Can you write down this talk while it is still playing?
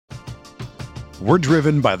We're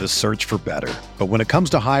driven by the search for better. But when it comes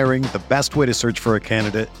to hiring, the best way to search for a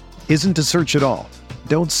candidate isn't to search at all.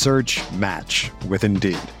 Don't search, match with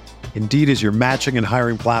Indeed. Indeed is your matching and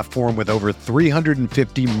hiring platform with over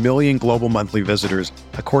 350 million global monthly visitors,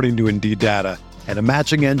 according to Indeed data, and a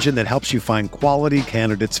matching engine that helps you find quality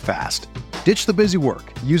candidates fast. Ditch the busy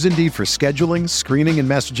work. Use Indeed for scheduling, screening, and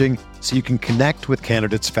messaging so you can connect with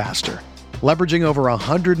candidates faster. Leveraging over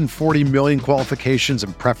 140 million qualifications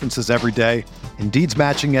and preferences every day, Indeed's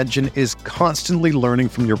matching engine is constantly learning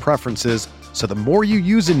from your preferences, so the more you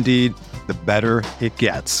use Indeed, the better it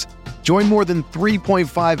gets. Join more than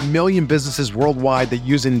 3.5 million businesses worldwide that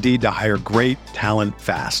use Indeed to hire great talent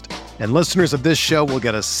fast. And listeners of this show will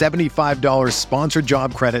get a $75 sponsored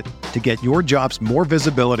job credit to get your jobs more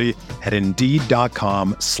visibility at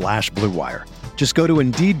Indeed.com/Blue Wire. Just go to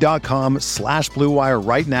Indeed.com/Blue Wire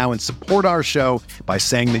right now and support our show by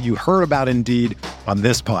saying that you heard about Indeed on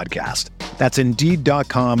this podcast. That's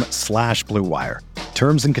Indeed.com/Blue Wire.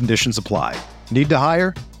 Terms and conditions apply. Need to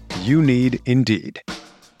hire? You need Indeed.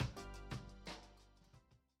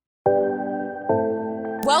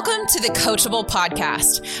 Welcome to the Coachable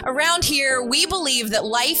Podcast. Around here, we believe that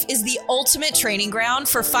life is the ultimate training ground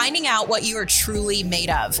for finding out what you are truly made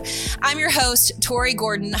of. I'm your host, Tori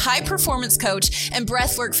Gordon, high performance coach and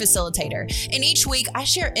breathwork facilitator. And each week, I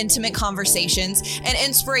share intimate conversations and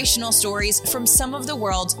inspirational stories from some of the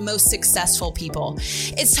world's most successful people.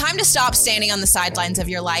 It's time to stop standing on the sidelines of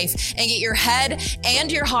your life and get your head and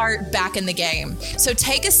your heart back in the game. So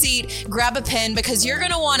take a seat, grab a pen, because you're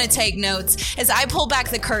going to want to take notes as I pull back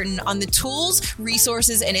the curtain on the tools,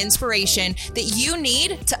 resources, and inspiration that you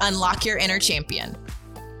need to unlock your inner champion.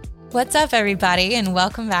 What's up, everybody, and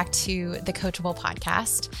welcome back to the Coachable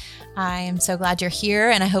Podcast. I am so glad you're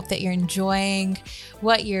here, and I hope that you're enjoying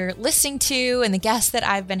what you're listening to and the guests that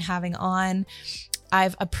I've been having on.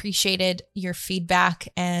 I've appreciated your feedback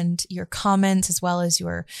and your comments as well as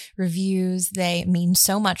your reviews. They mean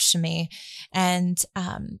so much to me. And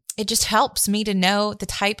it just helps me to know the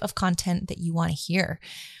type of content that you want to hear.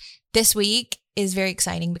 This week is very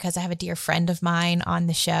exciting because I have a dear friend of mine on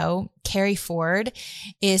the show. Keri Ford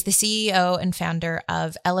is the CEO and founder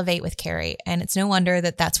of Elevate with Keri. And it's no wonder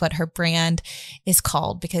that that's what her brand is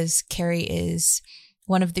called, because Keri is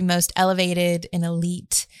one of the most elevated and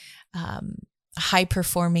elite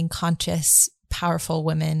high-performing, conscious, powerful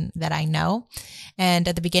women that I know. And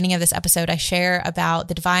at the beginning of this episode, I share about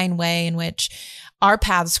the divine way in which our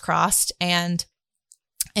paths crossed. And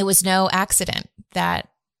it was no accident that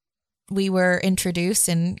we were introduced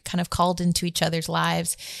and kind of called into each other's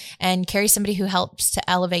lives. And Keri's somebody who helps to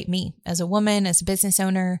elevate me as a woman, as a business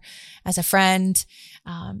owner, as a friend.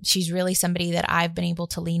 She's really somebody that I've been able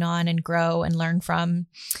to lean on and grow and learn from.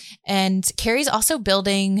 And Keri's also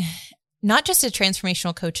building not just a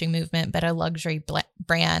transformational coaching movement, but a luxury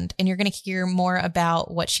brand. And you're going to hear more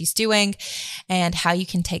about what she's doing and how you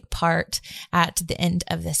can take part at the end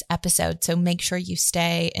of this episode. So make sure you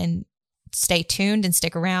stay tuned and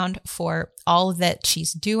stick around for all that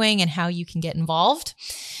she's doing and how you can get involved.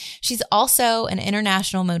 She's also an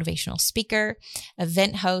international motivational speaker,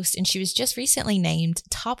 event host, and she was just recently named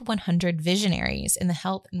top 100 visionaries in the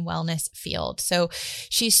health and wellness field. So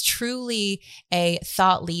she's truly a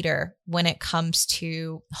thought leader when it comes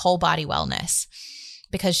to whole body wellness,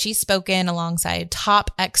 because she's spoken alongside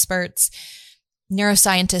top experts,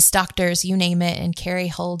 neuroscientists, doctors, you name it. And Keri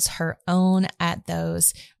holds her own at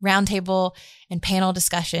those roundtable and panel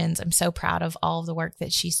discussions. I'm so proud of all of the work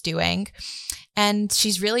that she's doing. And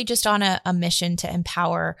she's really just on a mission to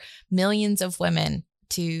empower millions of women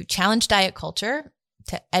to challenge diet culture,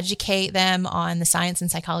 to educate them on the science and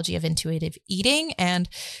psychology of intuitive eating, and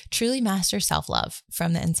truly master self-love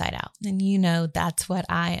from the inside out. And you know, that's what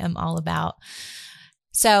I am all about.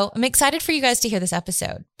 So I'm excited for you guys to hear this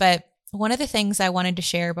episode. But one of the things I wanted to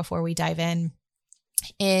share before we dive in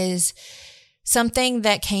is something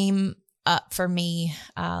that came up for me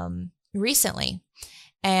recently.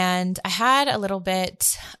 And I had a little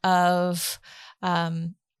bit of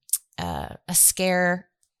a scare.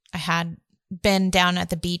 I had been down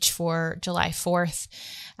at the beach for July 4th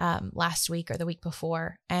last week or the week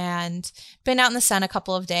before, and been out in the sun a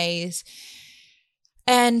couple of days.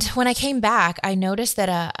 And when I came back, I noticed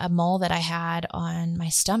that a mole that I had on my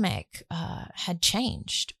stomach had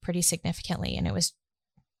changed pretty significantly. And it was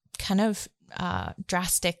kind of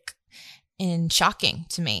drastic and shocking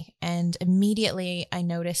to me. And immediately I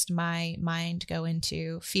noticed my mind go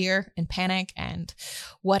into fear and panic and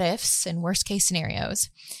what ifs and worst case scenarios.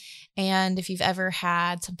 And if you've ever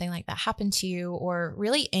had something like that happen to you, or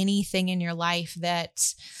really anything in your life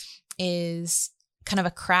that is kind of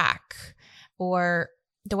a crack or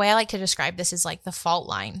the way I like to describe this is like the fault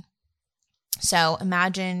line. So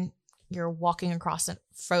imagine you're walking across a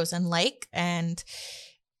frozen lake and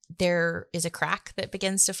there is a crack that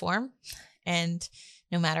begins to form. And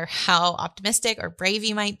no matter how optimistic or brave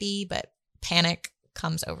you might be, but panic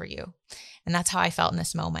comes over you. And that's how I felt in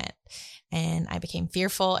this moment. And I became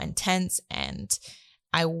fearful and tense, and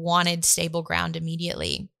I wanted stable ground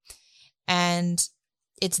immediately. And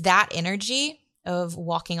it's that energy of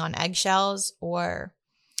walking on eggshells, or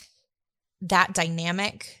that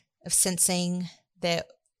dynamic of sensing that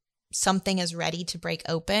something is ready to break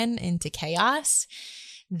open into chaos,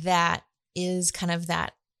 that is kind of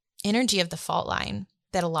that energy of the fault line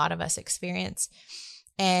that a lot of us experience.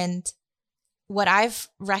 And what I've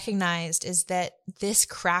recognized is that this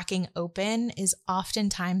cracking open is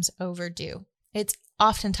oftentimes overdue. It's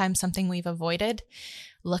oftentimes something we've avoided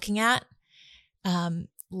looking at,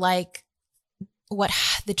 like what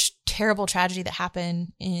the terrible tragedy that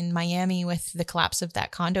happened in Miami with the collapse of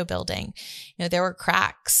that condo building. You know, there were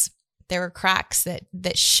cracks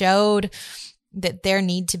that showed that there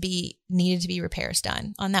needed to be repairs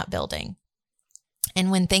done on that building. And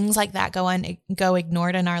when things like that go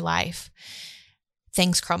ignored in our life,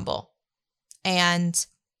 things crumble. And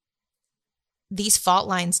these fault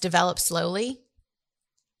lines develop slowly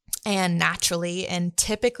and naturally, and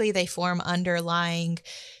typically they form underlying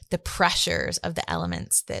the pressures of the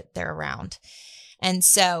elements that they're around. And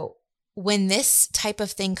so when this type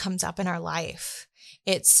of thing comes up in our life,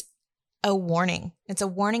 it's a warning. It's a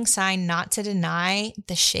warning sign not to deny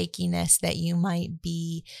the shakiness that you might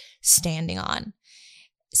be standing on.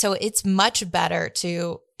 So it's much better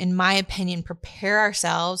to, in my opinion, prepare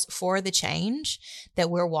ourselves for the change that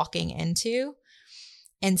we're walking into,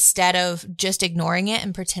 instead of just ignoring it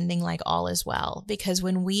and pretending like all is well. Because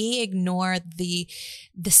when we ignore the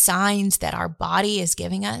signs that our body is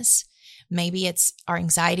giving us, maybe it's our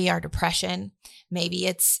anxiety, our depression, maybe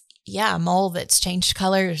it's, a mole that's changed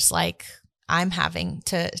colors like I'm having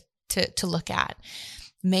to look at.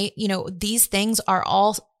 These things are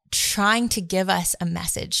all trying to give us a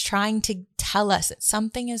message, trying to tell us that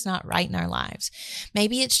something is not right in our lives.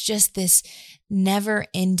 Maybe it's just this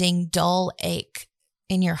never-ending dull ache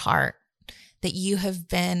in your heart that you have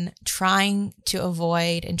been trying to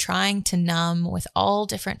avoid and trying to numb with all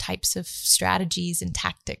different types of strategies and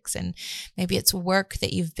tactics. And maybe it's work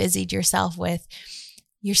that you've busied yourself with.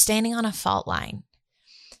 You're standing on a fault line,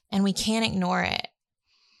 and we can't ignore it.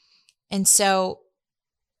 And so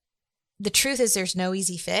the truth is, there's no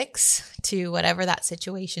easy fix to whatever that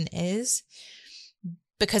situation is,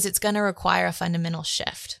 because it's going to require a fundamental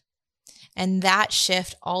shift. And that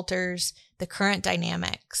shift alters the current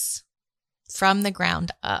dynamics from the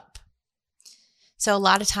ground up. So a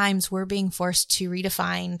lot of times we're being forced to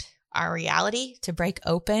redefine our reality, to break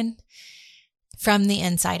open from the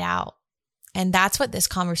inside out. And that's what this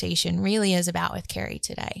conversation really is about with Keri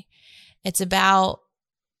today. It's about,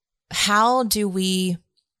 how do we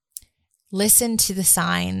listen to the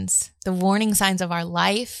signs, the warning signs of our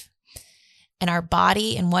life and our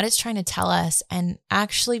body and what it's trying to tell us, and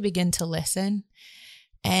actually begin to listen?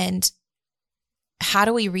 And how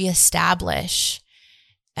do we reestablish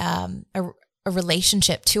a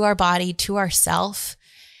relationship to our body, to ourself,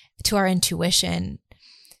 to our intuition,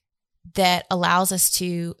 that allows us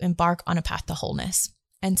to embark on a path to wholeness?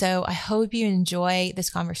 And so I hope you enjoy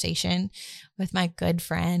this conversation with my good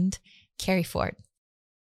friend, Keri Ford.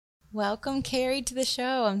 Welcome, Keri, to the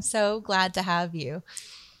show. I'm so glad to have you.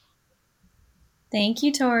 Thank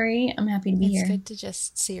you, Tori. I'm happy to be here. It's good to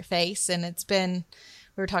just see your face. And we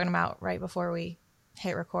were talking about right before we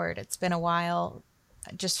hit record, it's been a while.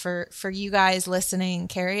 Just for you guys listening,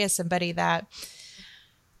 Keri is somebody that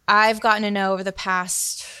I've gotten to know over the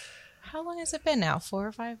past, how long has it been now? 4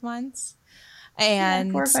 or 5 months?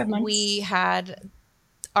 And 4 or 5 months. We had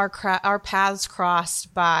our paths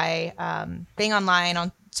crossed by being online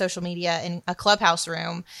on social media in a Clubhouse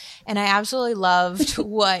room. And I absolutely loved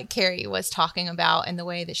what Keri was talking about and the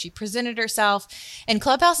way that she presented herself. And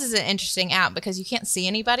Clubhouse is an interesting app because you can't see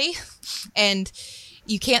anybody, and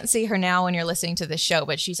you can't see her now when you're listening to this show,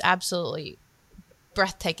 but she's absolutely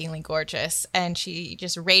breathtakingly gorgeous, and she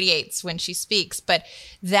just radiates when she speaks. But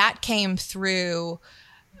that came through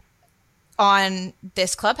on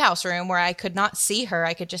this Clubhouse room where I could not see her.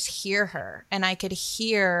 I could just hear her, and I could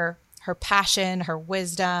hear her passion, her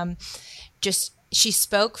wisdom. Just, she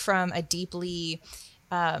spoke from a deeply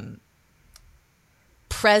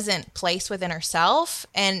present place within herself.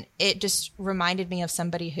 And it just reminded me of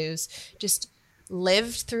somebody who's just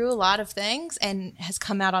lived through a lot of things and has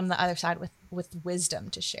come out on the other side with with wisdom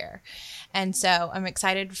to share. And so I'm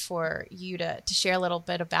excited for you to share a little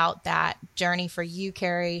bit about that journey for you,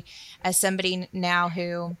 Keri, as somebody now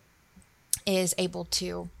who is able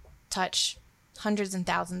to touch hundreds and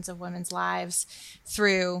thousands of women's lives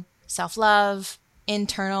through self-love,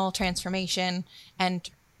 internal transformation, and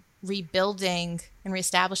rebuilding and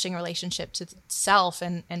reestablishing relationship to self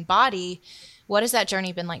and body. What has that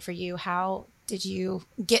journey been like for you? How did you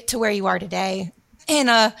get to where you are today? In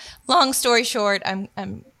a long story short,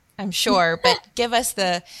 I'm sure, but give us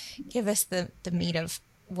the meat of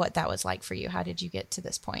what that was like for you. How did you get to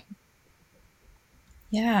this point?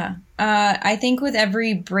 Yeah, I think with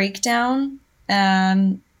every breakdown,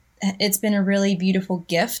 it's been a really beautiful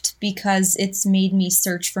gift because it's made me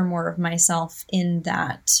search for more of myself in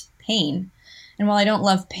that pain. And while I don't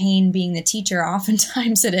love pain being the teacher,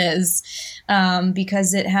 oftentimes it is,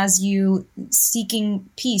 because it has you seeking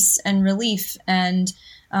peace and relief and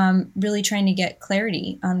really trying to get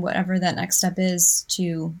clarity on whatever that next step is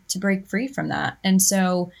to break free from that. And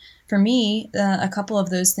so for me, a couple of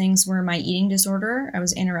those things were my eating disorder. I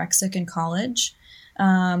was anorexic in college,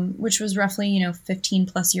 which was roughly, 15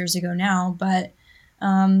 plus years ago now. But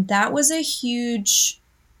that was a huge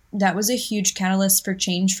catalyst for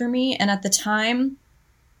change for me. And at the time,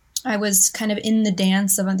 I was kind of in the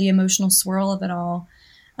dance of the emotional swirl of it all.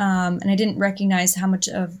 And I didn't recognize how much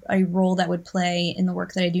of a role that would play in the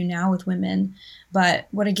work that I do now with women. But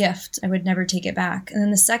what a gift. I would never take it back. And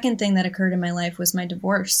then the second thing that occurred in my life was my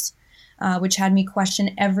divorce, which had me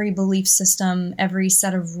question every belief system, every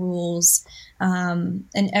set of rules, and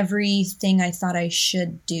everything I thought I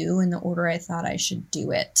should do in the order I thought I should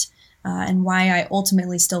do it. And why I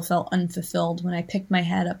ultimately still felt unfulfilled when I picked my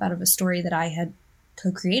head up out of a story that I had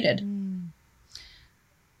co-created.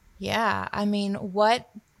 Yeah. I mean, what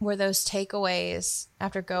were those takeaways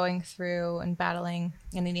after going through and battling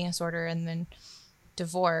an eating disorder and then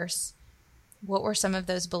divorce? What were some of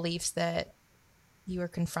those beliefs that you were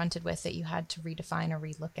confronted with that you had to redefine or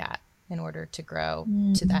relook at in order to grow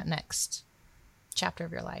to that next chapter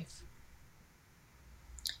of your life?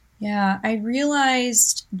 Yeah, I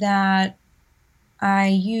realized that I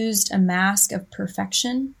used a mask of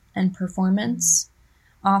perfection and performance,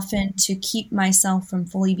 often to keep myself from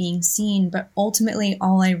fully being seen, but ultimately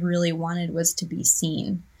all I really wanted was to be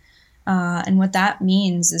seen. And what that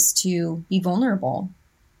means is to be vulnerable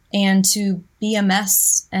and to be a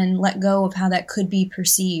mess and let go of how that could be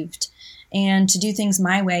perceived, and to do things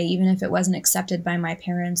my way, even if it wasn't accepted by my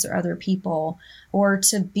parents or other people, or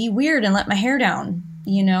to be weird and let my hair down,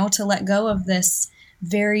 to let go of this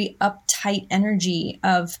very uptight energy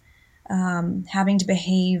of having to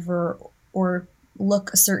behave or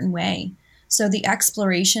look a certain way. So the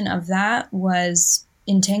exploration of that was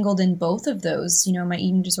entangled in both of those, my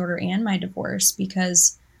eating disorder and my divorce,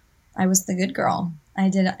 because I was the good girl. I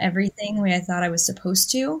did everything the way I thought I was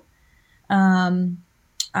supposed to. At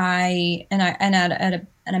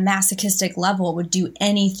a masochistic level would do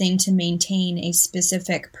anything to maintain a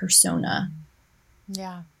specific persona.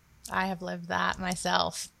 Yeah, I have lived that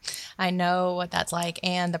myself. I know what that's like,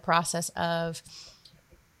 and the process of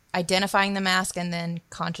identifying the mask and then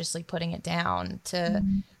consciously putting it down to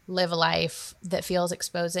live a life that feels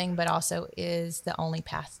exposing, but also is the only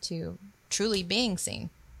path to truly being seen,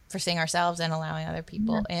 for seeing ourselves and allowing other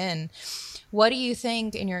people in. What do you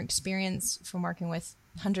think, in your experience from working with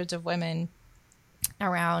hundreds of women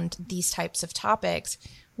around these types of topics,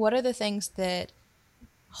 what are the things that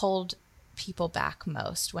hold people back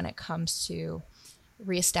most when it comes to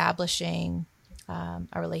reestablishing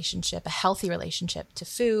a relationship, a healthy relationship to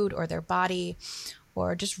food or their body,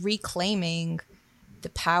 or just reclaiming the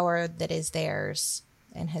power that is theirs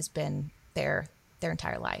and has been their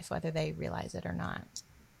entire life, whether they realize it or not?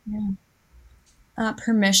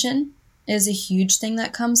 Permission is a huge thing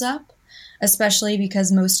that comes up, especially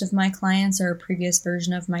because most of my clients are a previous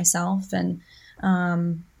version of myself. And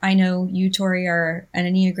I know you, Tori, are an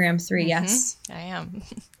Enneagram 3, yes? I am.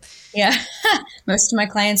 Yeah. Most of my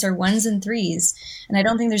clients are 1s and 3s. And I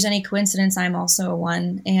don't think there's any coincidence I'm also a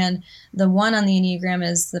 1. And the 1 on the Enneagram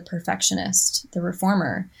is the perfectionist, the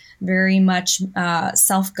reformer, very much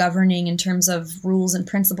self-governing in terms of rules and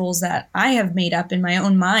principles that I have made up in my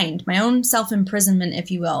own mind, my own self-imprisonment, if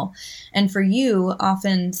you will. And for you,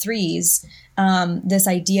 often 3s, this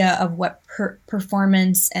idea of what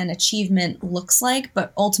performance and achievement looks like,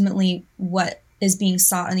 but ultimately what is being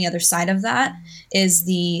sought on the other side of that is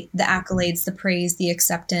the accolades, the praise, the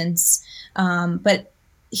acceptance. But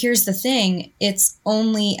here's the thing, it's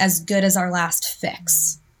only as good as our last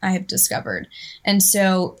fix, I have discovered. And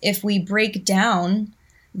so if we break down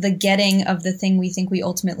the getting of the thing we think we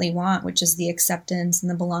ultimately want, which is the acceptance and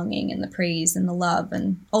the belonging and the praise and the love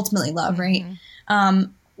and ultimately love, right?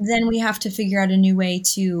 Then we have to figure out a new way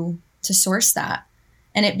to source that.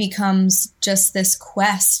 And it becomes just this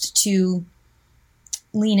quest to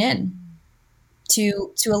lean in,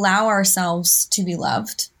 to allow ourselves to be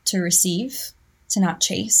loved, to receive, to not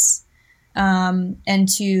chase, and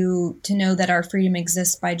to know that our freedom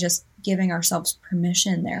exists by just giving ourselves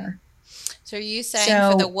permission there. So are you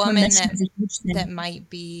saying for the woman that might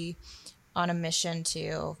be on a mission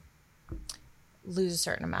to lose a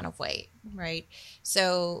certain amount of weight, right?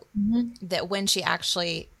 So that when she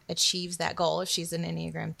actually achieves that goal, if she's an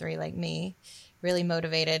Enneagram 3 like me, really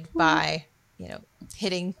motivated by,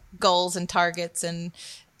 hitting goals and targets and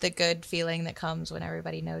the good feeling that comes when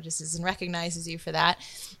everybody notices and recognizes you for that.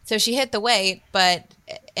 So she hit the weight,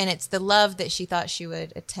 and it's the love that she thought she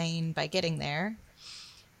would attain by getting there.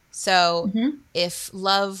 So if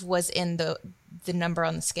love was in the number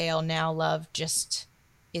on the scale, now love just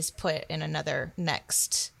is put in another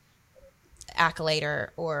next accolade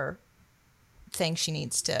or thing she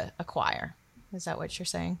needs to acquire. Is that what you're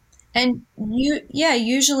saying? And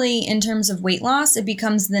usually in terms of weight loss, it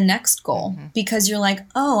becomes the next goal because you're like,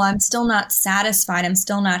 oh, I'm still not satisfied. I'm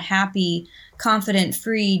still not happy, confident,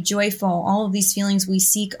 free, joyful, all of these feelings we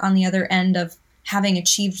seek on the other end of having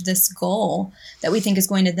achieved this goal that we think is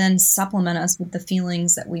going to then supplement us with the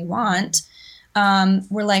feelings that we want.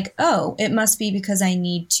 We're like, oh, it must be because I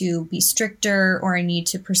need to be stricter or I need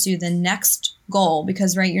to pursue the next goal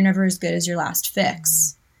because, right, you're never as good as your last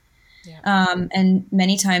fix. Yeah. And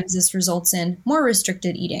many times this results in more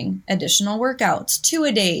restricted eating, additional workouts,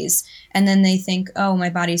 2-a-days. And then they think, oh, my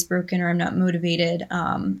body's broken or I'm not motivated.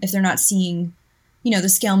 If they're not seeing, the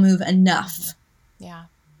scale move enough. Yeah.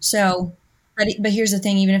 So, but here's the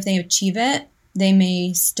thing, even if they achieve it, they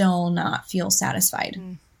may still not feel satisfied.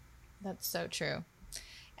 That's so true.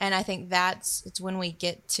 And I think it's when we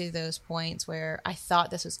get to those points where I thought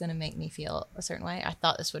this was going to make me feel a certain way. I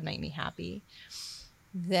thought this would make me happy.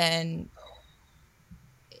 Then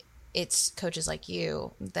it's coaches like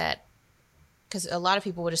you that, because a lot of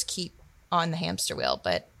people will just keep on the hamster wheel,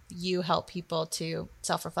 but you help people to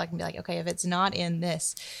self-reflect and be like, okay, if it's not in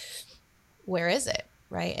this, where is it?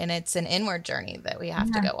 Right. And it's an inward journey that we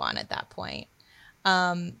have to go on at that point.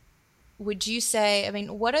 Would you say,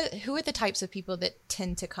 who are the types of people that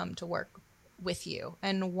tend to come to work with you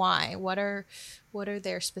and why? What are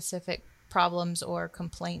their specific problems or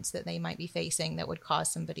complaints that they might be facing that would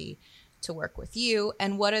cause somebody to work with you?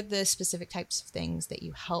 And what are the specific types of things that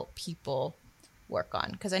you help people work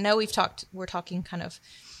on? Because I know we're talking kind of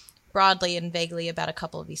broadly and vaguely about a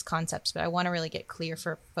couple of these concepts, but I want to really get clear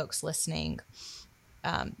for folks listening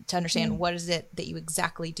to understand what is it that you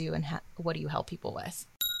exactly do and what do you help people with?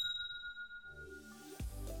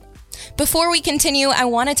 Before we continue, I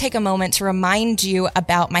want to take a moment to remind you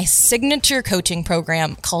about my signature coaching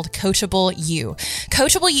program called Coachable U.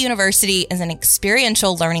 Coachable University is an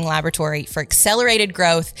experiential learning laboratory for accelerated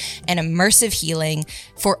growth and immersive healing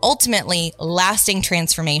for ultimately lasting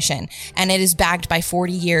transformation. And it is backed by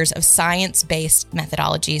 40 years of science-based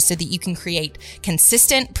methodologies so that you can create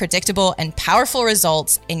consistent, predictable, and powerful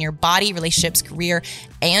results in your body, relationships, career,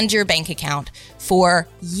 and your bank account for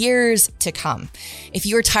years to come. If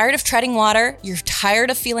you are tired of treading water, you're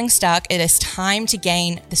tired of feeling stuck, it is time to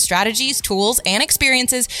gain the strategies, tools, and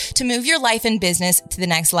experiences to move your life and business to the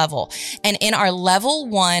next level. And in our Level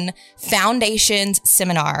 1 Foundations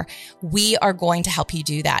seminar, we are going to help you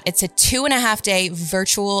do that. It's a 2.5-day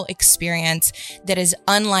virtual experience that is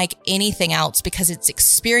unlike anything else because it's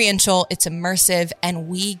experiential, it's immersive, and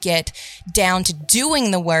we get down to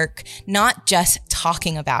doing the work, not just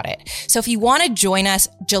talking about it. So if you want to join us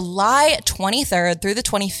July 23rd through the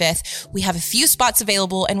 25th, we have a few spots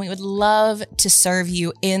available and we would love to serve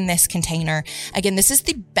you in this container. Again, this is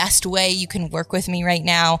the best way you can work with me right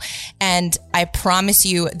now. And I promise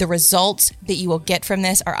you the results that you will get from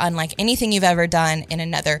this are unlike anything you've ever done in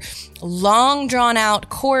another long drawn out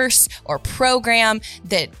course or program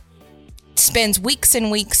that spends weeks and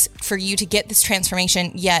weeks for you to get this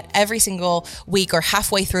transformation, yet every single week or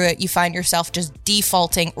halfway through it, you find yourself just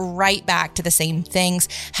defaulting right back to the same things,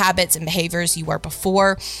 habits, and behaviors you were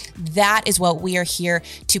before. That is what we are here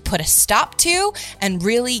to put a stop to and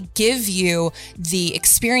really give you the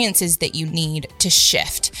experiences that you need to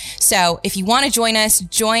shift. So if you want to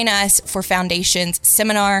join us for Foundations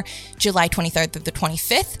Seminar, July 23rd through the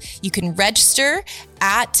 25th. You can register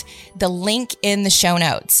at the link in the show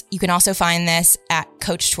notes. You can also find find this at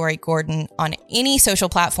Coach Tori Gordon on any social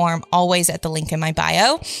platform, always at the link in my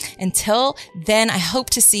bio. Until then, I hope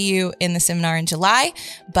to see you in the seminar in July.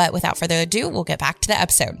 But without further ado, we'll get back to the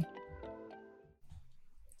episode.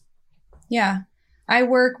 Yeah. I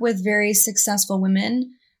work with very successful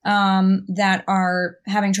women that are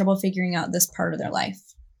having trouble figuring out this part of their life.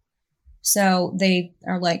 So they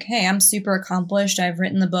are like, hey, I'm super accomplished. I've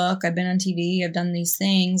written the book. I've been on TV. I've done these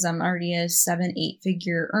things. I'm already a 7-8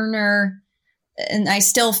 figure earner. And I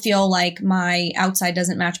still feel like my outside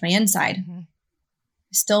doesn't match my inside. Mm-hmm.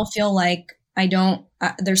 I still feel like I don't,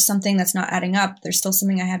 there's something that's not adding up. There's still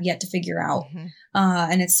something I have yet to figure out. Mm-hmm.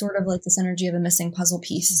 And it's sort of like this energy of a missing puzzle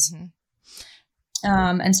piece.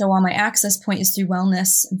 Mm-hmm. And so while my access point is through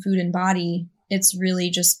wellness and food and body, it's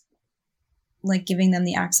really just like giving them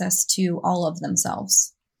the access to all of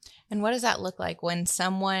themselves. And what does that look like when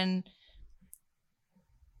someone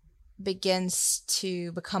begins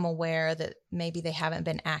to become aware that maybe they haven't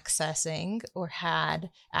been accessing or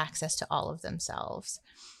had access to all of themselves?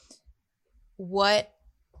 What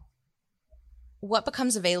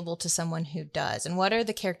becomes available to someone who does? And what are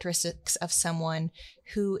the characteristics of someone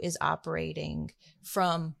who is operating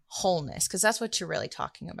from wholeness? Because that's what you're really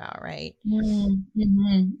talking about, right?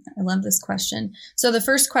 Mm-hmm. I love this question. So the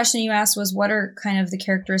first question you asked was, what are kind of the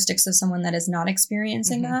characteristics of someone that is not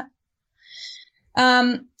experiencing Mm-hmm.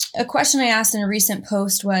 that? A question I asked in a recent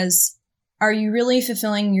post was, are you really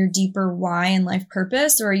fulfilling your deeper why and life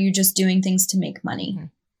purpose, or are you just doing things to make money?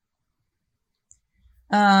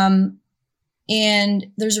 Mm-hmm. And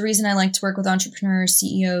there's a reason I like to work with entrepreneurs,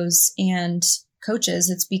 CEOs, and coaches.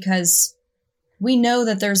 It's because we know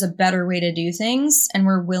that there's a better way to do things, and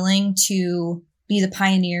we're willing to be the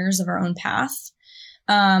pioneers of our own path.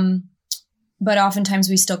 But oftentimes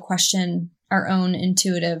we still question our own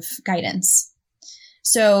intuitive guidance.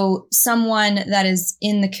 So someone that is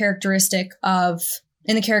in the characteristics of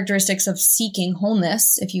seeking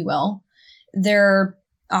wholeness, if you will, they're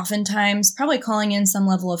oftentimes probably calling in some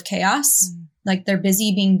level of chaos. Mm-hmm. Like they're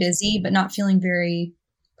busy being busy, but not feeling very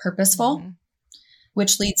purposeful, mm-hmm.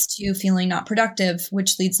 which leads to feeling not productive,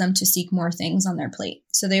 which leads them to seek more things on their plate.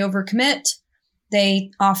 So they overcommit.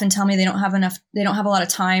 They often tell me they don't have a lot of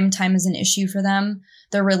time. Time is an issue for them.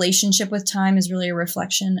 Their relationship with time is really a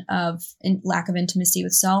reflection of lack of intimacy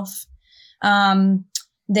with self.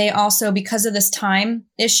 They also, because of this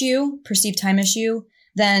perceived time issue,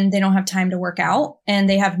 then they don't have time to work out, and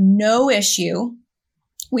they have no issue.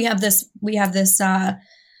 We have this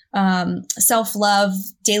self-love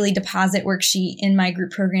daily deposit worksheet in my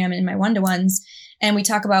group program and in my one-to-ones. And we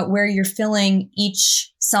talk about where you're filling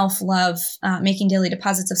each self-love, making daily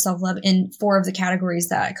deposits of self-love in 4 of the categories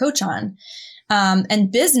that I coach on.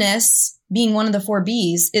 And business being one of the 4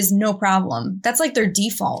 B's is no problem. That's like their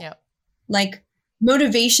default. Yep. Like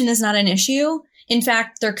motivation is not an issue. In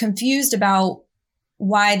fact, they're confused about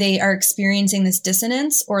why they are experiencing this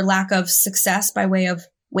dissonance or lack of success by way of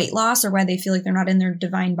weight loss, or why they feel like they're not in their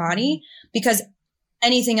divine body, because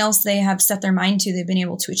anything else they have set their mind to, they've been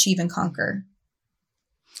able to achieve and conquer.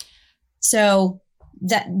 So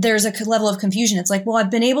that there's a level of confusion. It's like, well, I've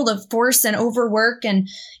been able to force and overwork and,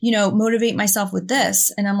 motivate myself with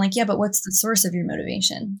this. And I'm like, yeah, but what's the source of your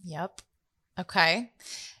motivation? Yep. Okay.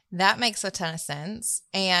 That makes a ton of sense.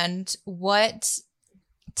 And what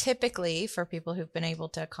typically, for people who've been able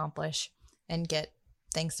to accomplish and get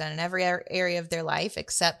things done in every area of their life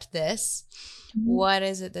except this, mm-hmm. what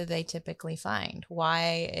is it that they typically find?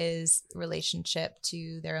 Why is relationship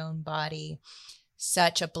to their own body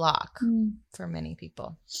such a block for many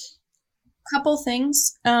people? Couple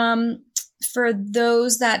things. For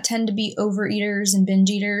those that tend to be overeaters and binge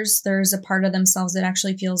eaters, there's a part of themselves that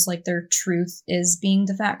actually feels like their truth is being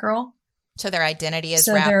the fat girl. So their identity is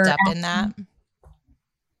wrapped up in that?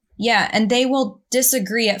 Yeah. And they will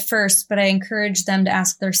disagree at first, but I encourage them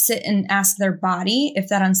to sit and ask their body if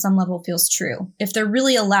that on some level feels true, if they're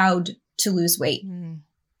really allowed to lose weight,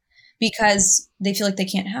 because they feel like they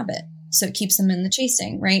can't have it. So it keeps them in the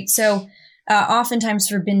chasing, right? So oftentimes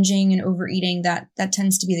for binging and overeating, that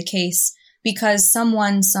tends to be the case because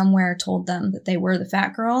someone somewhere told them that they were the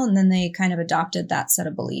fat girl, and then they kind of adopted that set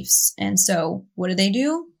of beliefs. And so what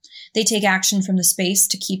do? They take action from the space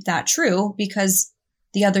to keep that true, because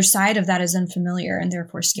the other side of that is unfamiliar and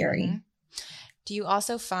therefore scary. Mm-hmm. Do you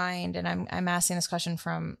also find, and I'm asking this question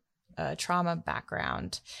from a trauma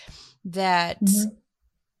background, that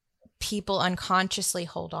people unconsciously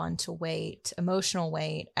hold on to weight, emotional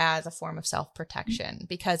weight, as a form of self-protection?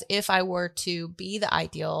 Because if I were to be the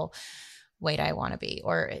ideal weight I want to be,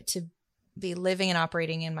 or to be living and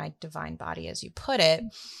operating in my divine body, as you put it,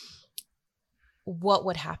 what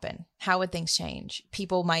would happen? How would things change?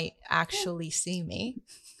 People might actually see me,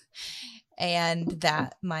 and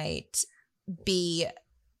that might be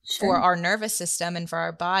for our nervous system and for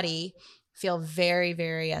our body feel very,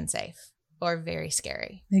 very unsafe or very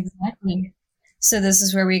scary. Exactly. So this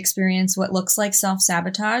is where we experience what looks like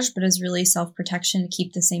self-sabotage, but is really self-protection to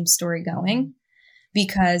keep the same story going.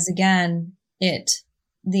 Because again,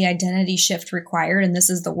 the identity shift required, and this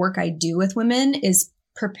is the work I do with women, is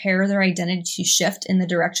prepare their identity to shift in the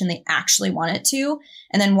direction they actually want it to,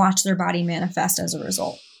 and then watch their body manifest as a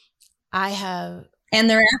result. And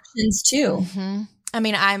their actions too. Mm-hmm. I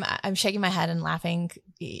mean, I'm shaking my head and laughing.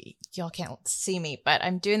 Y'all can't see me, but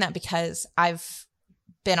I'm doing that because I've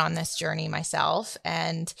been on this journey myself.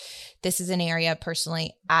 And this is an area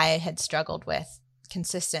personally I had struggled with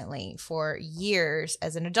consistently for years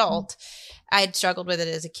as an adult. I had struggled with it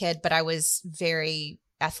as a kid, but I was very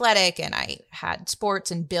athletic and I had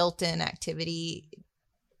sports and built-in activity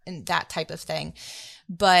and that type of thing.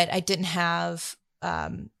 But I didn't have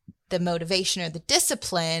the motivation or the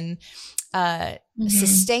discipline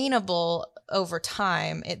sustainable over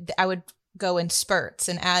time. I would go in spurts.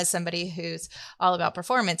 And as somebody who's all about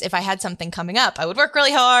performance, if I had something coming up, I would work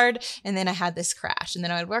really hard and then I had this crash, and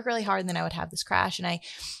then I would work really hard and then I would have this crash. And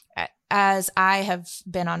as I have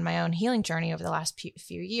been on my own healing journey over the last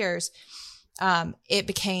few years, it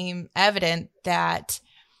became evident that,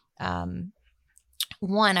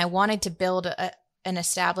 one, I wanted to build an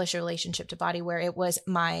established relationship to body where it was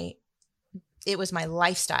my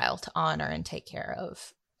lifestyle to honor and take care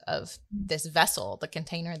of this vessel, the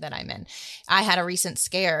container that I'm in. I had a recent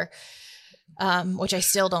scare, which I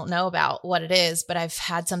still don't know about what it is, but I've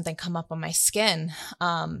had something come up on my skin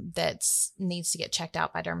that needs to get checked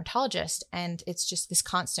out by a dermatologist. And it's just this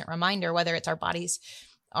constant reminder, whether it's our bodies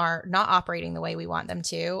are not operating the way we want them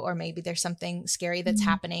to, or maybe there's something scary that's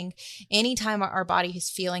happening. Anytime our body is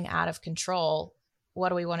feeling out of control, what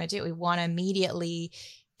do we want to do? We want to immediately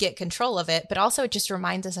get control of it, but also it just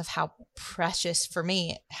reminds us of how precious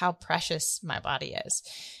my body is.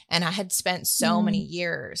 And I had spent so many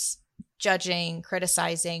years judging,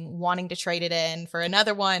 criticizing, wanting to trade it in for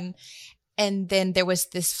another one. And then there was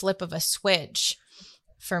this flip of a switch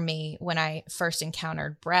for me when I first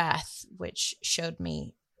encountered breath, which showed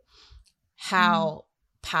me how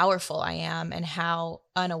powerful I am and how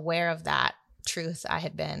unaware of that truth I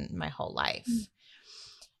had been my whole life.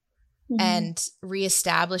 And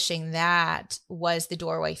reestablishing that was the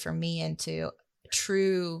doorway for me into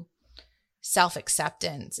true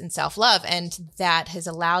self-acceptance and self-love. And that has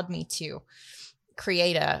allowed me to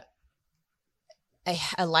create a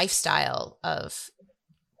lifestyle of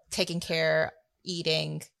taking care,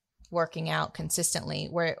 eating, working out consistently,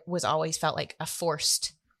 where it was always felt like a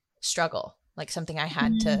forced struggle, like something I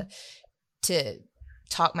had to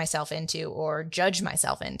talk myself into or judge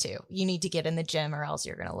myself into. You need to get in the gym or else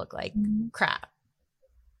you're going to look like crap.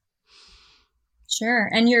 Sure.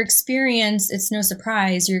 And your experience, it's no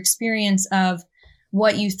surprise, your experience of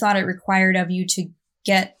what you thought it required of you to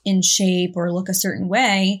get in shape or look a certain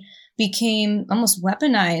way became almost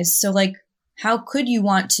weaponized. So like, how could you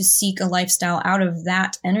want to seek a lifestyle out of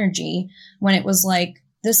that energy when it was like,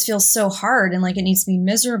 this feels so hard and like it needs to be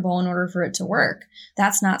miserable in order for it to work?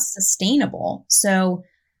 That's not sustainable. So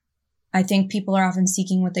I think people are often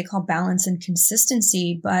seeking what they call balance and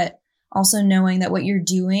consistency, but also knowing that what you're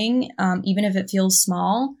doing, even if it feels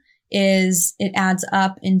small, it adds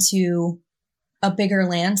up into a bigger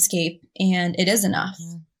landscape and it is enough.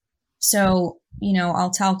 So,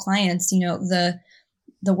 I'll tell clients, the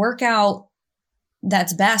workout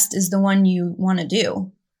that's best is the one you want to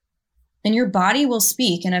do. And your body will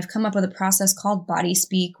speak. And I've come up with a process called Body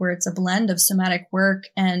Speak, where it's a blend of somatic work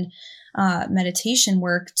and meditation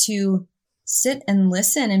work to sit and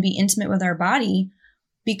listen and be intimate with our body,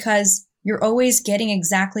 because you're always getting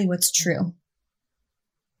exactly what's true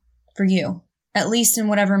for you, at least in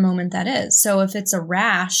whatever moment that is. So if it's a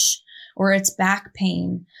rash or it's back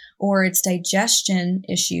pain or it's digestion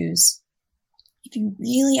issues, if you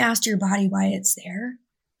really asked your body why it's there,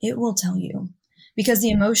 it will tell you. Because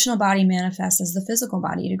the emotional body manifests as the physical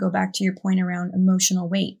body. To go back to your point around emotional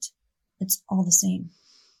weight, it's all the same,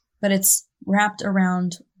 but it's wrapped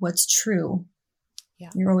around what's true. Yeah.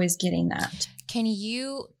 You're always getting that. Can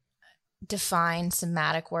you define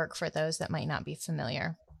somatic work for those that might not be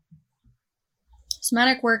familiar?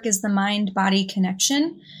 Somatic work is the mind-body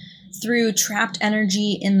connection through trapped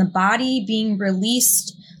energy in the body being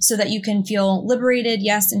released so that you can feel liberated,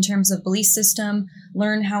 yes, in terms of belief system,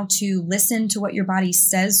 learn how to listen to what your body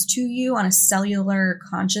says to you on a cellular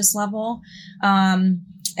conscious level,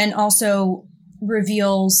 and also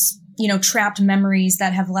reveals, trapped memories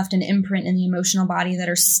that have left an imprint in the emotional body that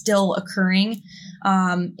are still occurring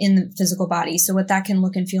in the physical body. So what that can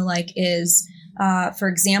look and feel like is, for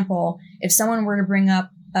example, if someone were to bring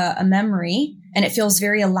up a memory and it feels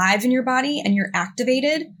very alive in your body and you're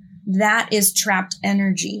activated, that is trapped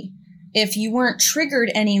energy. If you weren't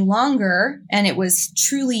triggered any longer and it was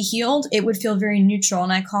truly healed, it would feel very neutral.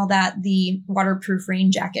 And I call that the waterproof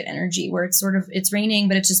rain jacket energy, where it's raining,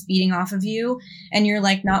 but it's just beating off of you. And you're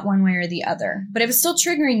like not one way or the other. But if it's still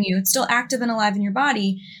triggering you, it's still active and alive in your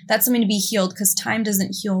body, that's something to be healed, because time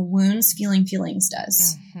doesn't heal wounds. Feeling feelings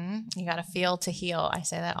does. Mm-hmm. You got to feel to heal. I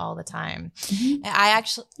say that all the time. Mm-hmm.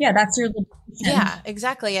 That's your liberation. Yeah,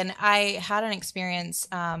 exactly. And I had an experience.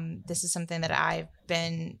 This is something that I've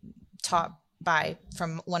been taught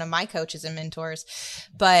from one of my coaches and mentors,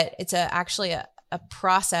 but it's actually a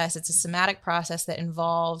process. It's a somatic process that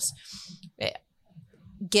involves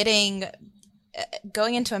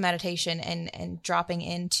going into a meditation and dropping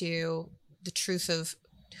into the truth of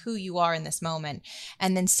who you are in this moment,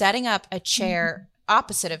 and then setting up a chair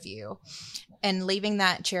opposite of you and leaving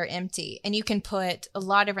that chair empty. And you can put a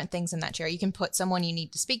lot of different things in that chair. You can put someone you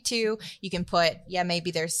need to speak to. You can put,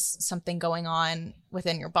 maybe there's something going on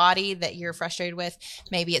within your body that you're frustrated with.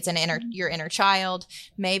 Maybe it's your inner child.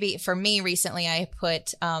 Maybe for me recently, I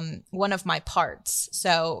put one of my parts.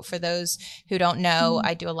 So for those who don't know,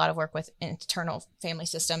 I do a lot of work with internal family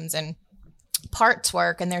systems and parts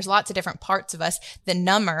work, and there's lots of different parts of us. The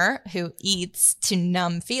number who eats to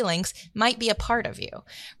numb feelings might be a part of you,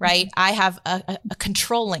 right? I have a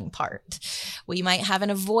controlling part. We might have an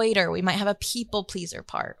avoider. We might have a people pleaser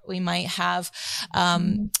part. We might have a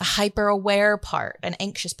hyper aware part, an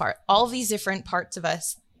anxious part. All these different parts of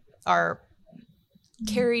us are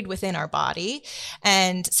carried within our body.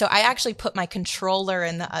 And so I actually put my controller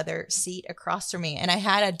in the other seat across from me, and I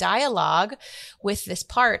had a dialogue with this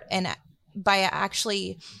part. And by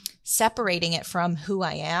actually separating it from who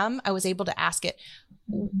I am, I was able to ask it,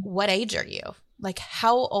 what age are you? Like,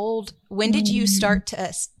 how old, when did you start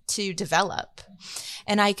to develop?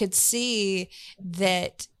 And I could see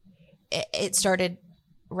that it started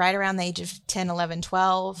right around the age of 10, 11,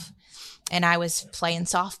 12. And I was playing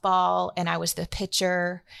softball, and I was the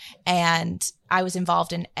pitcher, and I was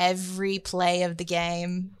involved in every play of the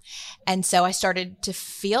game. And so I started to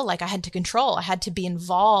feel like I had to control. I had to be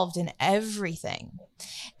involved in everything,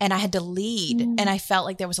 and I had to lead. And I felt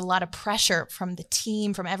like there was a lot of pressure from the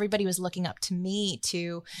team, from everybody was looking up to me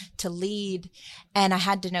to lead, and I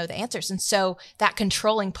had to know the answers. And so that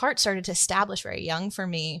controlling part started to establish very young for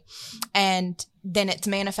me. And then it's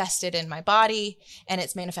manifested in my body, and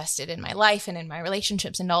it's manifested in my life and in my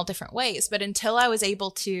relationships in all different ways. But until I was able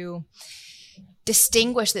to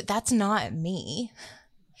distinguish that that's not me,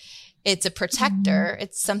 it's a protector,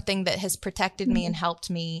 it's something that has protected me and helped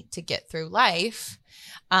me to get through life.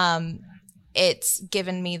 It's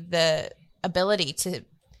given me the ability to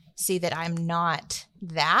see that I'm not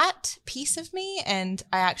that piece of me, and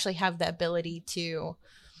I actually have the ability to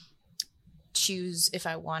choose if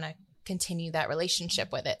I want to continue that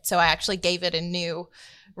relationship with it. So I actually gave it a new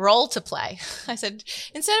role to play. I said,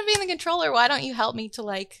 instead of being the controller, why don't you help me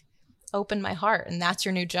to open my heart? And that's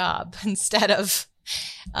your new job, instead of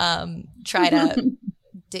try to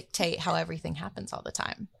dictate how everything happens all the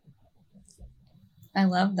time. I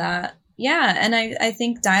love that. Yeah. And I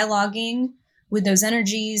think dialoguing with those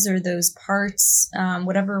energies or those parts,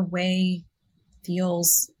 whatever way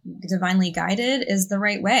feels divinely guided, is the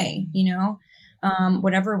right way,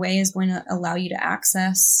 whatever way is going to allow you to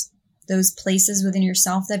access those places within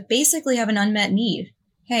yourself that basically have an unmet need.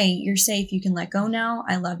 Hey, you're safe. You can let go now.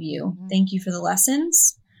 I love you. Mm-hmm. Thank you for the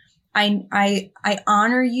lessons. I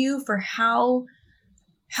honor you for how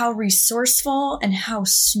resourceful and how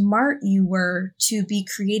smart you were to be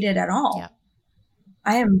created at all. Yeah.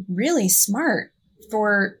 I am really smart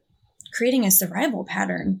for creating a survival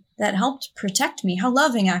pattern that helped protect me. How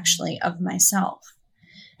loving, actually, of myself.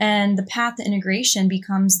 And the path to integration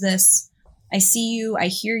becomes this: I see you, I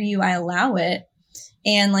hear you, I allow it.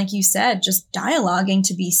 And like you said, just dialoguing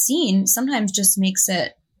to be seen sometimes just makes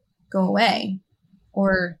it go away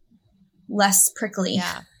or less prickly.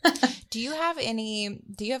 Yeah. Do you have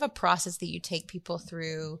a process that you take people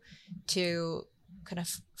through to kind of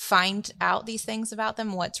find out these things about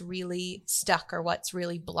them, what's really stuck or what's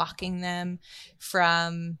really blocking them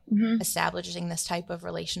from establishing this type of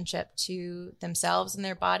relationship to themselves and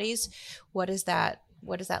their bodies? What does that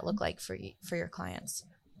look like for your clients?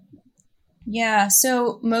 Yeah.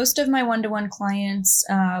 So most of my one-to-one clients,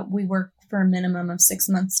 we work for a minimum of 6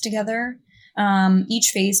 months together.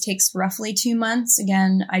 Each phase takes roughly 2 months.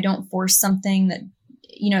 Again, I don't force something that,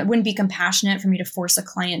 it wouldn't be compassionate for me to force a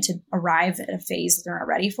client to arrive at a phase that they're not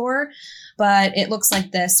ready for. But it looks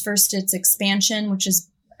like this. First, it's expansion, which is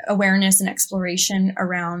awareness and exploration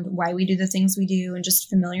around why we do the things we do and just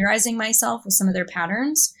familiarizing myself with some of their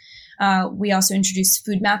patterns. We also introduced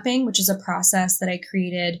food mapping, which is a process that I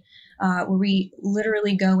created where we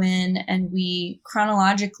literally go in and we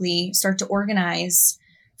chronologically start to organize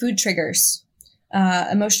food triggers,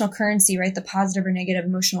 emotional currency, right? The positive or negative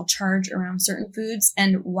emotional charge around certain foods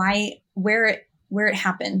and where it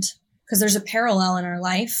happened. Because there's a parallel in our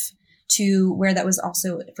life to where that was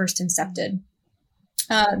also first incepted.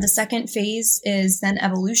 The second phase is then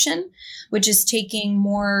evolution, which is taking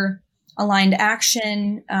more aligned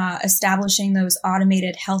action, establishing those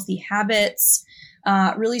automated healthy habits,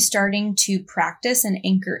 really starting to practice and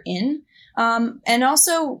anchor in, and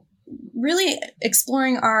also really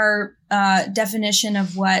exploring our definition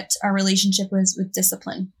of what our relationship was with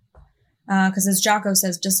discipline. Because as Jocko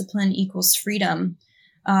says, discipline equals freedom.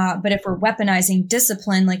 But if we're weaponizing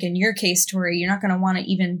discipline, like in your case, Tori, you're not going to want to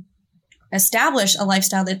even establish a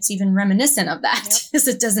lifestyle that's even reminiscent of that because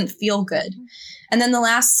it doesn't feel good. And then the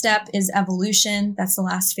last step is evolution. That's the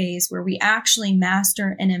last phase where we actually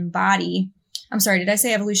master and embody. I'm sorry, did I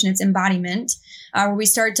say evolution? It's embodiment, where we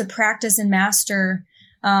start to practice and master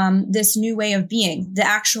this new way of being, the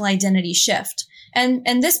actual identity shift.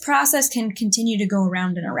 And this process can continue to go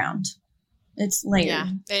around and around. It's layered. Yeah,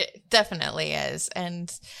 it definitely is.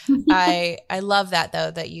 And I love that,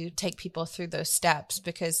 though, that you take people through those steps,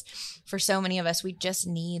 because for so many of us, we just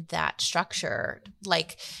need that structure,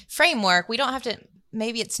 like framework. We don't have to.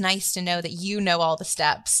 Maybe it's nice to know that you know all the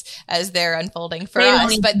steps as they're unfolding for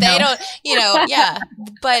us, but they don't, yeah.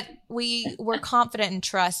 But we're confident and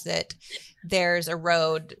trust that there's a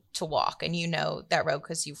road to walk, and you know that road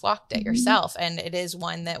because you've walked it yourself. And it is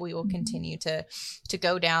one that we will continue to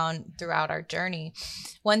go down throughout our journey.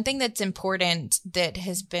 One thing that's important that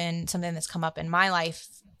has been something that's come up in my life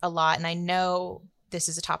a lot, and I know this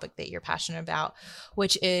is a topic that you're passionate about,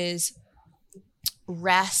 which is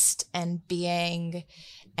rest and being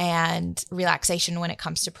and relaxation when it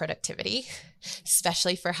comes to productivity,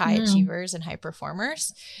 especially for high achievers and high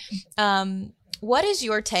performers. What is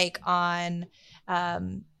your take on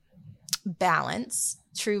balance,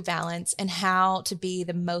 true balance, and how to be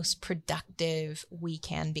the most productive we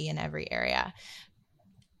can be in every area?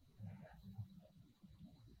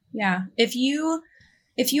 Yeah. If you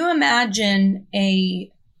imagine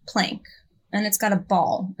a plank and it's got a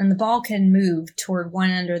ball and the ball can move toward one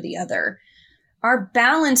end or the other, our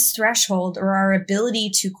balance threshold, or our ability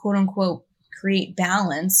to quote unquote create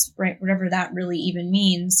balance, right, whatever that really even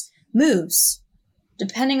means, moves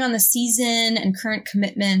depending on the season and current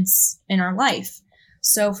commitments in our life.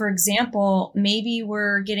 So for example, maybe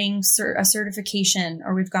we're getting a certification,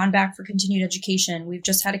 or we've gone back for continued education. We've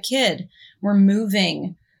just had a kid. We're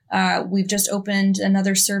moving. We've just opened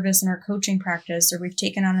another service in our coaching practice, or we've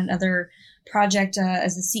taken on another project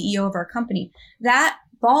as the CEO of our company. That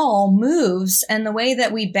ball moves, and the way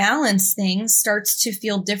that we balance things starts to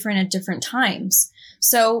feel different at different times.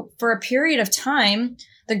 So for a period of time,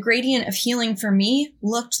 the gradient of healing for me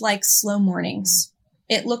looked like slow mornings.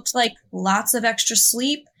 It looked like lots of extra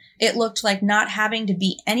sleep. It looked like not having to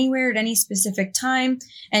be anywhere at any specific time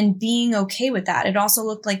and being okay with that. It also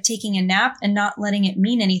looked like taking a nap and not letting it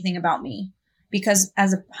mean anything about me. Because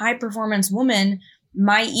as a high performance woman,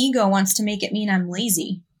 my ego wants to make it mean I'm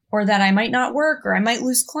lazy, or that I might not work, or I might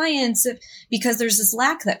lose clients because there's this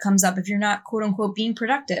lack that comes up if you're not quote unquote being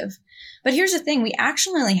productive. But here's the thing. We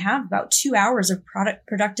actually only have about 2 hours of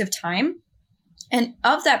productive time. And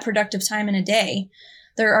of that productive time in a day,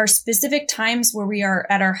 there are specific times where we are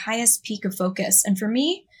at our highest peak of focus. And for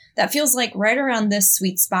me, that feels like right around this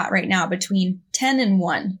sweet spot right now between 10 and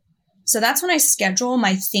 1. So that's when I schedule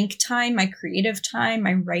my think time, my creative time,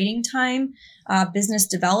 my writing time, business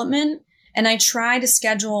development. And I try to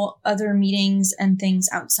schedule other meetings and things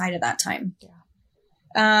outside of that time.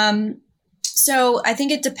 Yeah. So I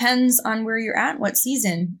think it depends on where you're at, what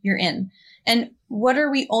season you're in, and what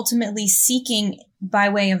are we ultimately seeking by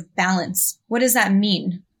way of balance? What does that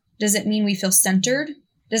mean? Does it mean we feel centered?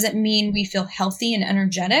 Does it mean we feel healthy and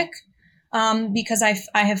energetic? Because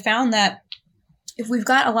I have found that if we've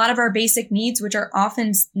got a lot of our basic needs, which are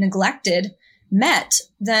often neglected, met,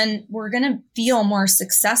 then we're going to feel more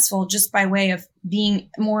successful just by way of being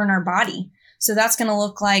more in our body. So that's going to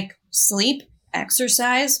look like sleep,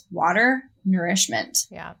 exercise, water, nourishment.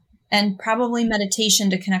 Yeah. And probably meditation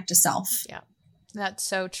to connect to self. Yeah. That's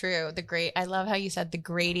so true. I love how you said the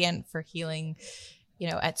gradient for healing,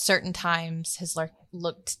 at certain times has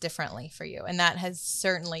looked differently for you. And that has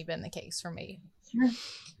certainly been the case for me. Sure.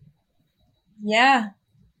 Yeah.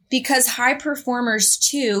 Because high performers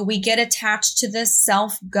too, we get attached to this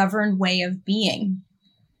self-governed way of being.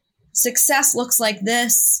 Success looks like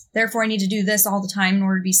this, therefore I need to do this all the time in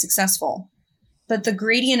order to be successful. But the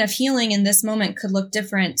gradient of healing in this moment could look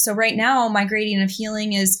different. So right now, my gradient of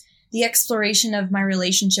healing is the exploration of my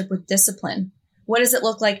relationship with discipline. What does it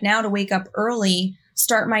look like now to wake up early,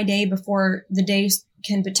 start my day before the day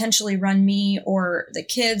can potentially run me or the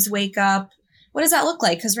kids wake up? What does that look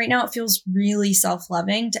like? Because right now it feels really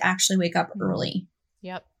self-loving to actually wake up early.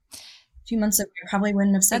 Yep. A few months ago, I probably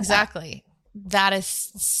wouldn't have said exactly. That is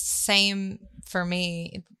same for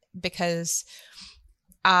me, because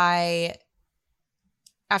after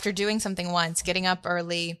doing something once, getting up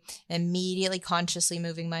early, immediately consciously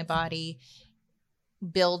moving my body,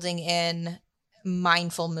 building in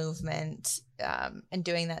mindful movement, and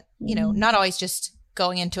doing that, not always just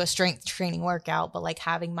going into a strength training workout, but like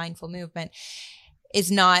having mindful movement is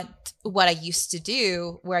not what I used to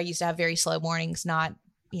do, where I used to have very slow mornings, not,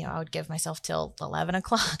 I would give myself till 11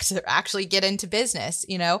 o'clock to actually get into business,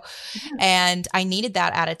 and I needed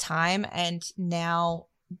that at a time. And now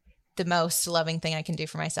the most loving thing I can do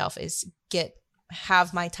for myself is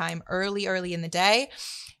have my time early in the day,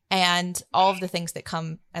 and all of the things that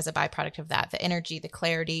come as a byproduct of that, the energy, the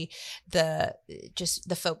clarity, the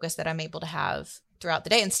focus that I'm able to have throughout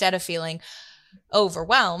the day, instead of feeling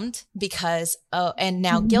overwhelmed because and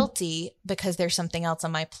now guilty because there's something else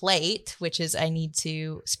on my plate, which is I need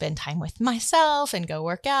to spend time with myself and go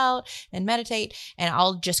work out and meditate, and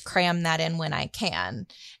I'll just cram that in when I can.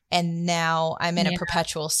 And now I'm in a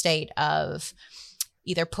perpetual state of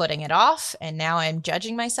either putting it off, and now I'm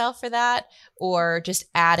judging myself for that, or just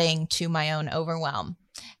adding to my own overwhelm.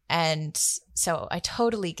 And so I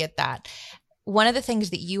totally get that. One of the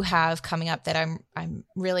things that you have coming up that I'm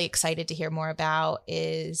really excited to hear more about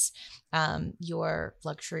is your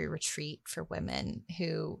luxury retreat for women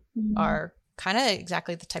who are kind of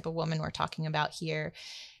exactly the type of woman we're talking about here.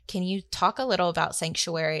 Can you talk a little about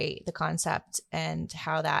Sanctuary, the concept, and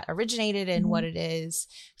how that originated and what it is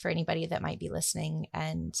for anybody that might be listening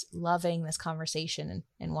and loving this conversation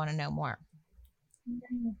and want to know more?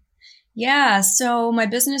 Yeah. So my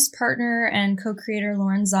business partner and co-creator,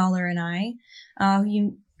 Lauren Zoller, and I, who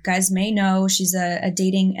you guys may know, she's a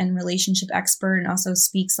dating and relationship expert and also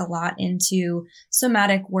speaks a lot into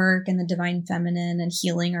somatic work and the divine feminine and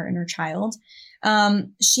healing our inner child.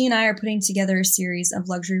 She and I are putting together a series of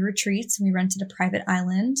luxury retreats. We rented a private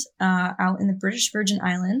island out in the British Virgin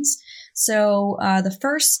Islands. So the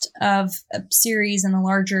first of a series in a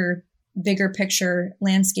larger, bigger picture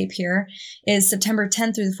landscape here is September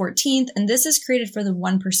 10th through the 14th. And this is created for the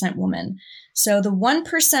 1% woman. So the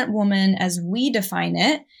 1% woman, as we define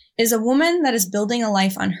it, is a woman that is building a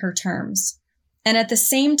life on her terms. And at the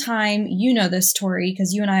same time, this, Tori,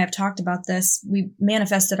 because you and I have talked about this. We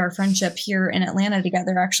manifested our friendship here in Atlanta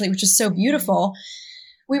together, actually, which is so beautiful.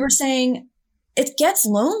 We were saying it gets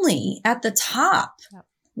lonely at the top,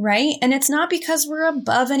 right? And it's not because we're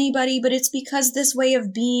above anybody, but it's because this way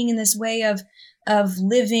of being and this way of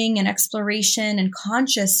living and exploration and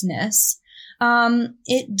consciousness,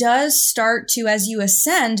 it does start to, as you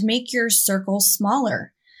ascend, make your circle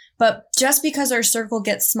smaller. But just because our circle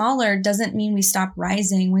gets smaller doesn't mean we stop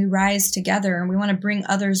rising. We rise together, and we want to bring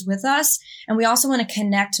others with us. And we also want to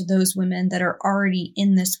connect those women that are already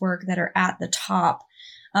in this work, that are at the top,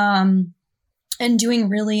 and doing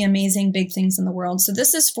really amazing big things in the world. So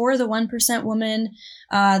this is for the 1% woman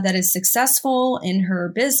that is successful in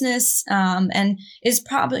her business, and is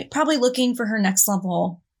probably looking for her next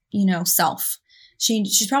level, self.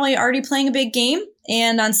 She's probably already playing a big game,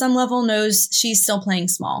 and on some level knows she's still playing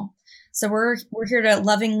small. So we're here to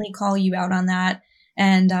lovingly call you out on that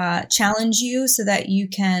and challenge you so that you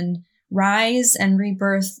can rise and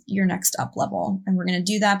rebirth your next up level. And we're going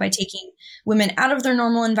to do that by taking women out of their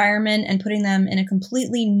normal environment and putting them in a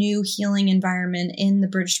completely new healing environment in the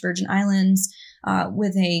British Virgin Islands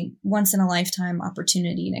with a once in a lifetime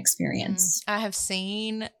opportunity and experience. I have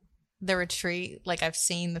seen the retreat, like I've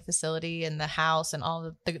seen the facility and the house and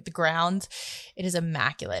all the grounds. It is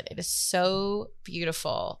immaculate. It is so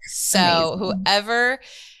beautiful. So whoever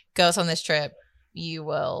goes on this trip, you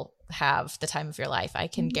will have the time of your life. I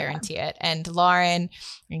can guarantee it. And Lauren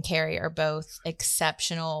and Keri are both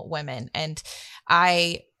exceptional women. And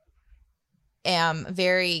I am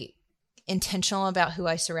very intentional about who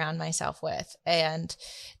I surround myself with. And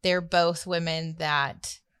they're both women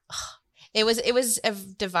that it was a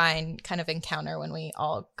divine kind of encounter when we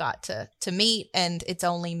all got to meet, and it's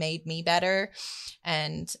only made me better.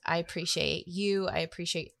 And I appreciate you. I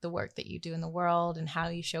appreciate the work that you do in the world and how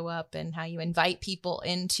you show up and how you invite people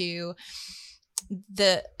into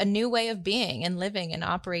a new way of being and living and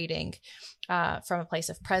operating from a place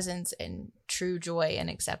of presence and true joy and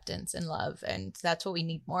acceptance and love. And that's what we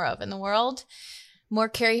need more of in the world. More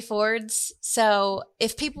Keri Fords. So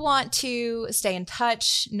if people want to stay in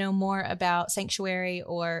touch, know more about Sanctuary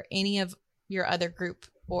or any of your other group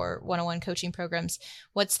or one-on-one coaching programs,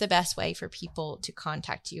 what's the best way for people to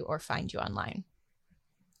contact you or find you online?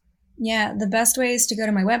 Yeah, the best way is to go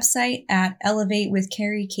to my website at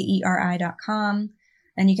elevatewithkeri, KERI.com.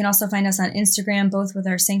 And you can also find us on Instagram, both with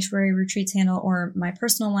our Sanctuary Retreats handle or my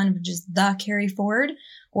personal one, which is the Keri Ford,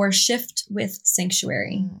 or Shift with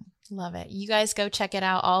Sanctuary. Love it. You guys go check it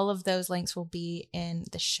out. All of those links will be in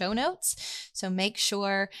the show notes. So make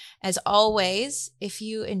sure, as always, if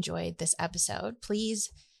you enjoyed this episode, please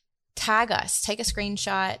tag us, take a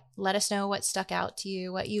screenshot, let us know what stuck out to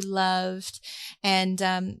you, what you loved,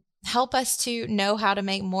 and help us to know how to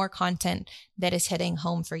make more content that is hitting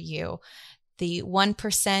home for you. The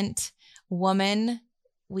 1% woman,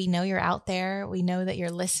 we know you're out there. We know that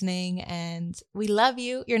you're listening, and we love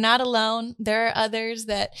you. You're not alone. There are others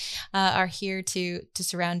that are here to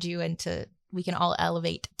surround you, and we can all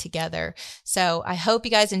elevate together. So I hope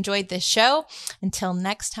you guys enjoyed this show. Until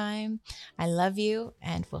next time, I love you,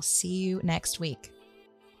 and we'll see you next week.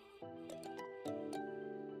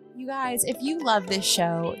 You guys, if you love this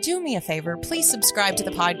show, do me a favor, please subscribe to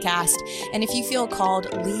the podcast. And if you feel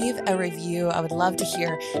called, leave a review. I would love to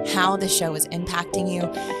hear how the show is impacting you.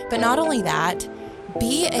 But not only that,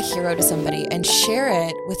 be a hero to somebody and share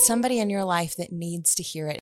it with somebody in your life that needs to hear it.